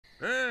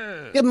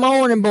Good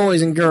morning,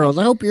 boys and girls.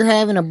 I hope you're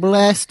having a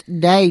blessed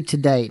day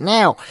today.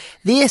 Now,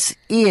 this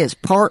is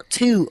part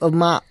 2 of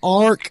my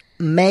Ark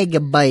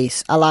Mega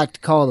Base I like to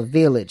call the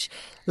village.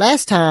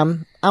 Last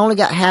time, I only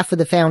got half of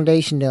the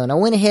foundation done. I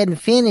went ahead and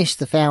finished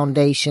the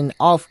foundation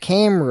off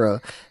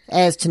camera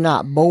as to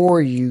not bore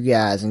you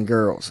guys and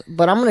girls.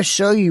 But I'm going to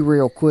show you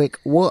real quick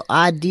what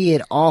I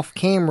did off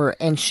camera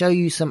and show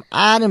you some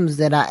items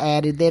that I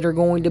added that are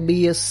going to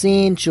be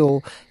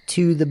essential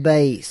to the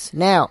base.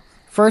 Now,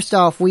 first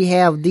off, we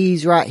have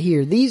these right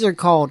here. These are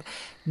called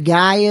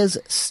Gaia's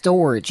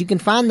Storage. You can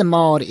find the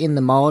mod in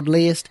the mod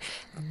list.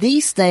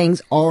 These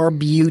things are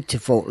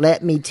beautiful,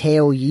 let me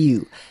tell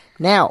you.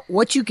 Now,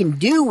 what you can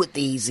do with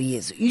these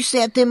is you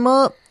set them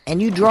up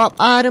and you drop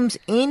items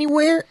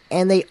anywhere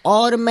and they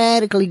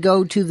automatically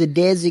go to the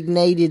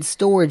designated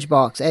storage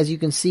box, as you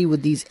can see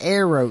with these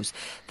arrows.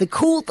 The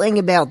cool thing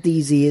about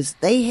these is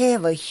they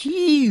have a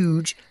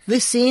huge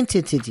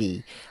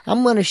vicinity.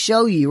 I'm going to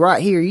show you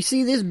right here. You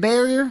see this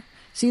barrier?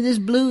 See this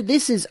blue?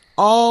 This is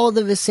all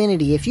the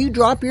vicinity. If you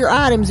drop your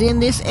items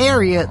in this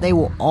area, they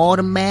will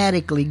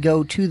automatically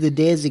go to the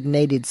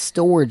designated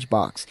storage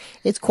box.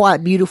 It's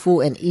quite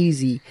beautiful and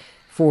easy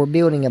for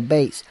building a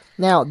base.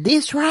 Now,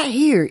 this right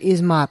here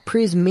is my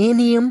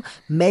Prismanium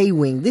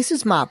Maywing. This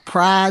is my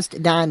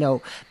prized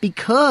dino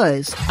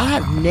because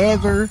I've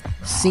never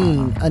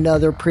seen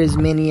another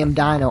Prismanium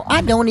dino.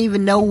 I don't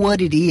even know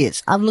what it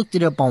is. I've looked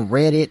it up on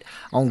Reddit,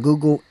 on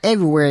Google,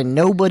 everywhere, and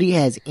nobody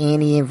has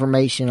any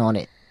information on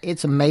it.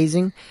 It's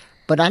amazing,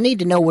 but I need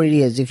to know what it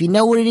is. If you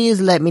know what it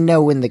is, let me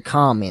know in the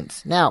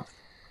comments. Now,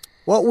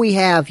 what we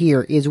have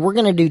here is we're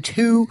going to do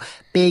two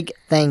big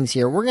things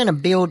here. We're going to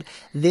build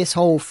this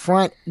whole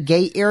front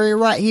gate area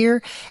right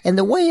here, and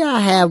the way I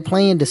have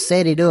planned to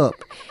set it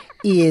up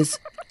is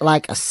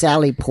like a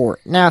sally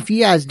port. Now, if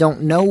you guys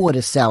don't know what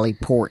a sally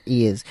port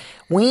is,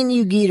 when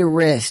you get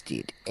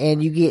arrested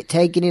and you get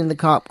taken in the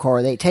cop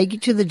car, they take you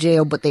to the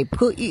jail, but they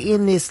put you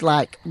in this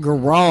like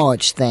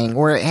garage thing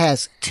where it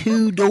has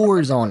 2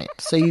 doors on it,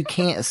 so you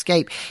can't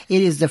escape.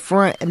 It is the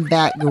front and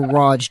back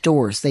garage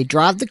doors. They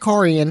drive the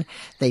car in,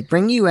 they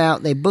bring you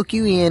out, they book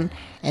you in,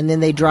 and then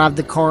they drive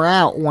the car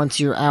out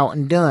once you're out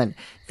and done.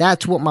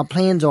 That's what my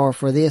plans are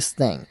for this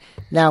thing.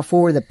 Now,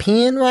 for the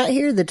pen right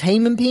here, the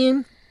taming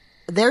pen,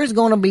 there's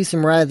going to be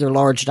some rather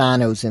large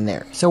dinos in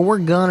there. So we're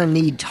going to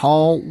need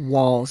tall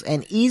walls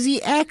and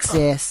easy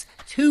access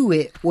to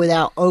it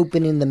without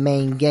opening the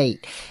main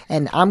gate.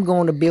 And I'm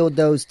going to build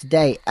those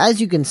today. As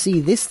you can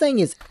see, this thing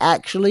is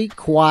actually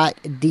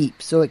quite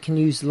deep, so it can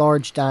use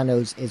large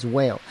dinos as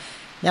well.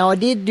 Now, I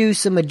did do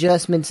some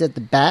adjustments at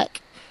the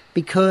back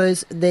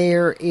because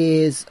there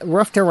is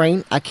rough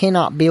terrain. I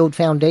cannot build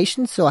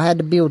foundations, so I had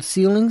to build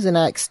ceilings, and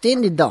I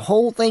extended the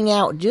whole thing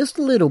out just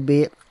a little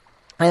bit.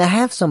 And I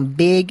have some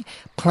big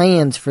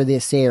plans for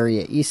this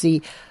area. You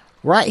see,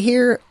 right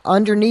here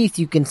underneath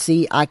you can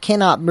see I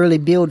cannot really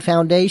build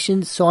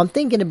foundations. So I'm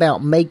thinking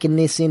about making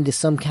this into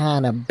some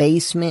kind of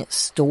basement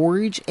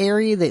storage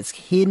area that's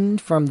hidden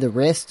from the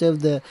rest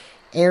of the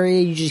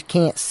area. You just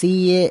can't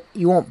see it.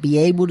 You won't be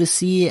able to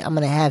see it. I'm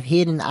going to have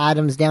hidden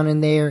items down in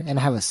there and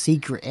have a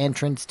secret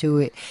entrance to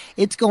it.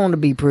 It's going to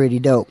be pretty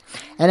dope.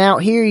 And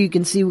out here you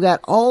can see we got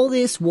all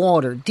this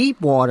water,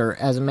 deep water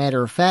as a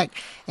matter of fact,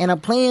 and I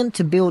plan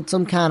to build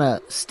some kind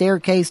of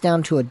staircase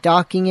down to a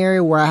docking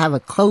area where I have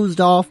a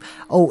closed off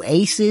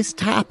oasis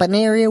type an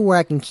area where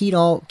I can keep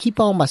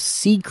all my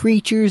sea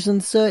creatures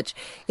and such.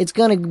 It's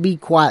going to be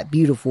quite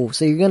beautiful,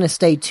 so you're going to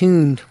stay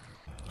tuned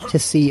to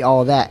see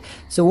all that.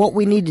 So what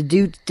we need to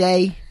do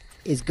today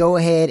is go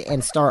ahead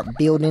and start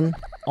building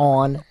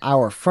on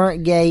our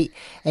front gate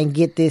and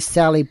get this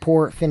sally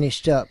port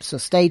finished up. So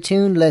stay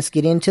tuned. Let's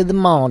get into the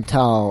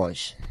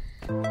montage.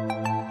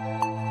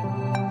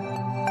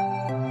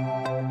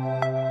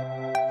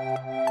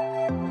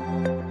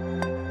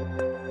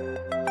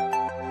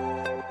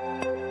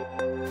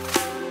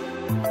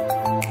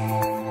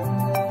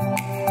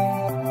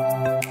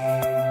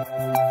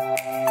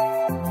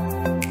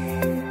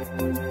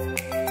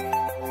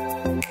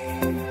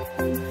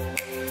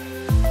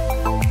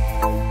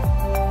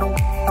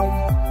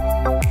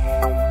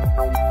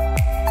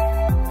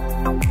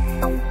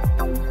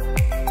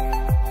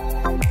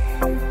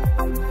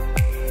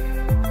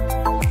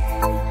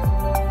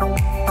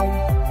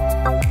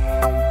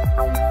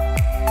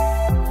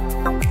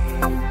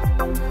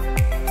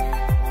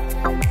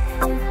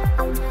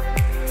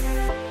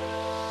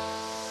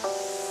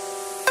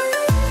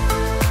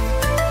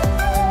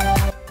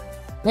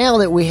 Now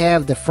that we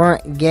have the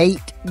front gate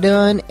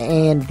done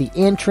and the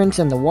entrance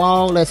and the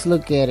wall, let's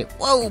look at it.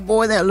 Whoa,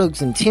 boy, that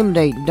looks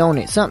intimidating, don't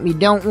it? Something you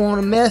don't want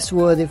to mess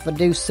with, if I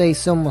do say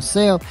so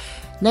myself.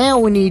 Now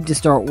we need to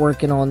start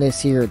working on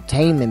this here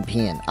taming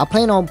pen. I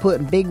plan on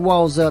putting big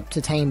walls up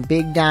to tame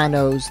big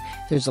dinos.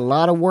 There's a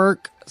lot of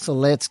work, so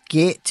let's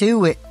get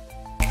to it.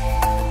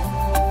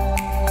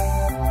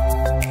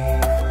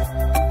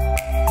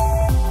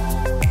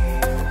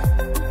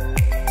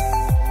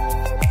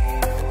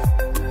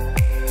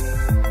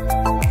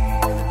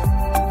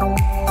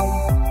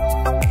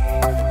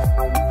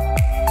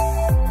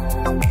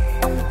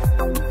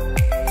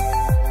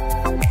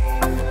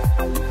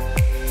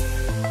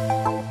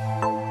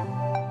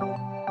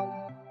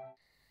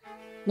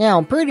 Now,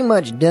 I'm pretty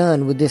much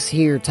done with this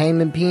here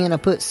taming pen. I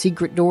put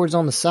secret doors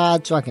on the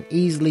side so I can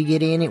easily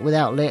get in it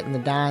without letting the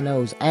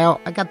dinos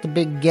out. I got the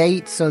big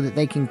gate so that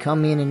they can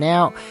come in and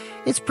out.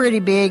 It's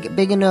pretty big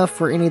enough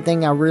for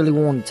anything I really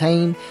want to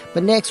tame.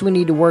 But next we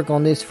need to work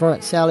on this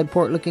front Sally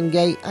Port looking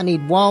gate. I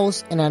need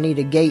walls and I need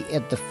a gate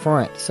at the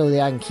front so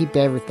that I can keep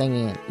everything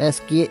in.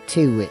 Let's get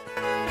to it.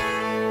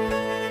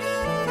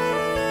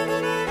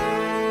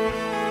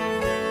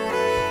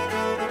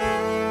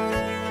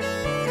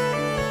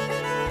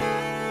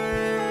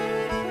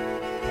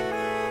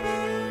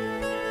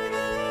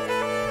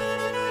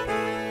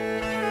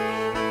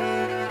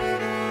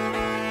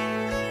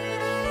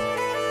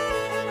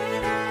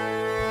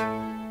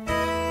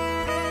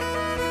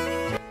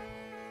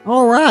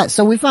 Alright,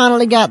 so we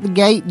finally got the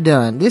gate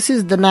done. This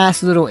is the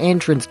nice little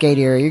entrance gate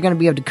area. You're going to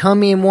be able to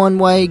come in one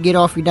way, get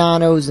off your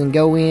dinos, and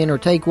go in, or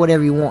take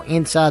whatever you want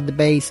inside the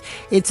base.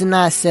 It's a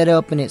nice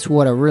setup, and it's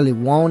what I really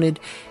wanted.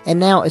 And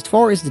now, as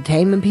far as the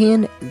taming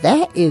pen,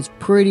 that is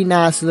pretty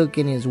nice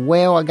looking as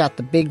well. I got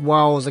the big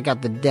walls, I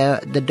got the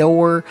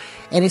door,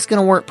 and it's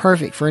going to work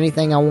perfect for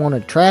anything I want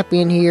to trap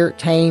in here,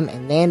 tame,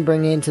 and then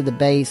bring into the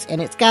base.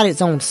 And it's got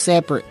its own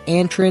separate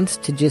entrance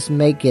to just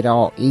make it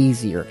all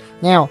easier.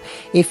 Now,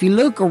 if you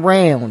look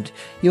around,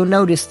 you'll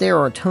notice there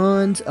are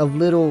tons of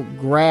little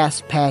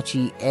grass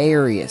patchy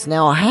areas.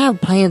 Now, I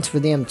have plans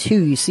for them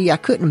too. You see, I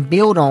couldn't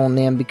build on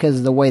them because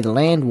of the way the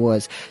land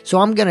was.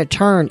 So I'm going to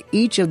turn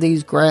each of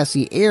these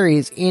grassy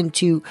areas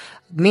into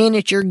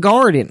miniature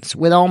gardens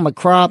with all my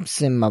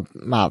crops and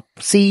my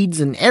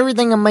seeds and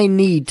everything I may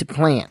need to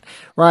plant,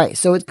 right?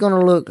 So it's going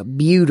to look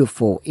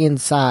beautiful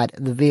inside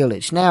the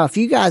village. Now, if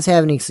you guys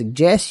have any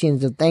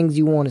suggestions of things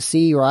you want to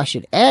see or I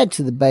should add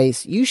to the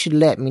base, you should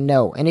let me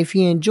know. And if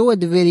you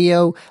enjoyed the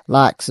video,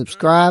 like,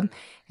 subscribe,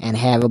 and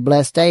have a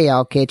blessed day.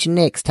 I'll catch you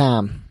next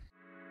time.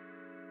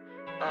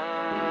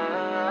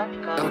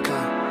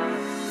 Okay.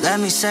 Let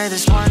me say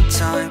this one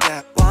time,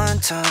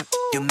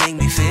 you make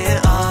me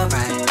feel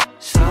alright.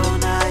 So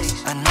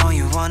nice. I know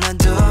you wanna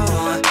do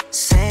more,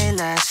 say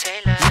less.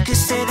 You can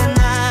stay the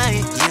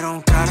night, you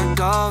don't gotta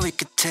go. We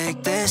could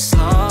take this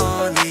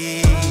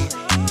slowly.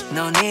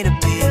 No need to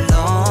be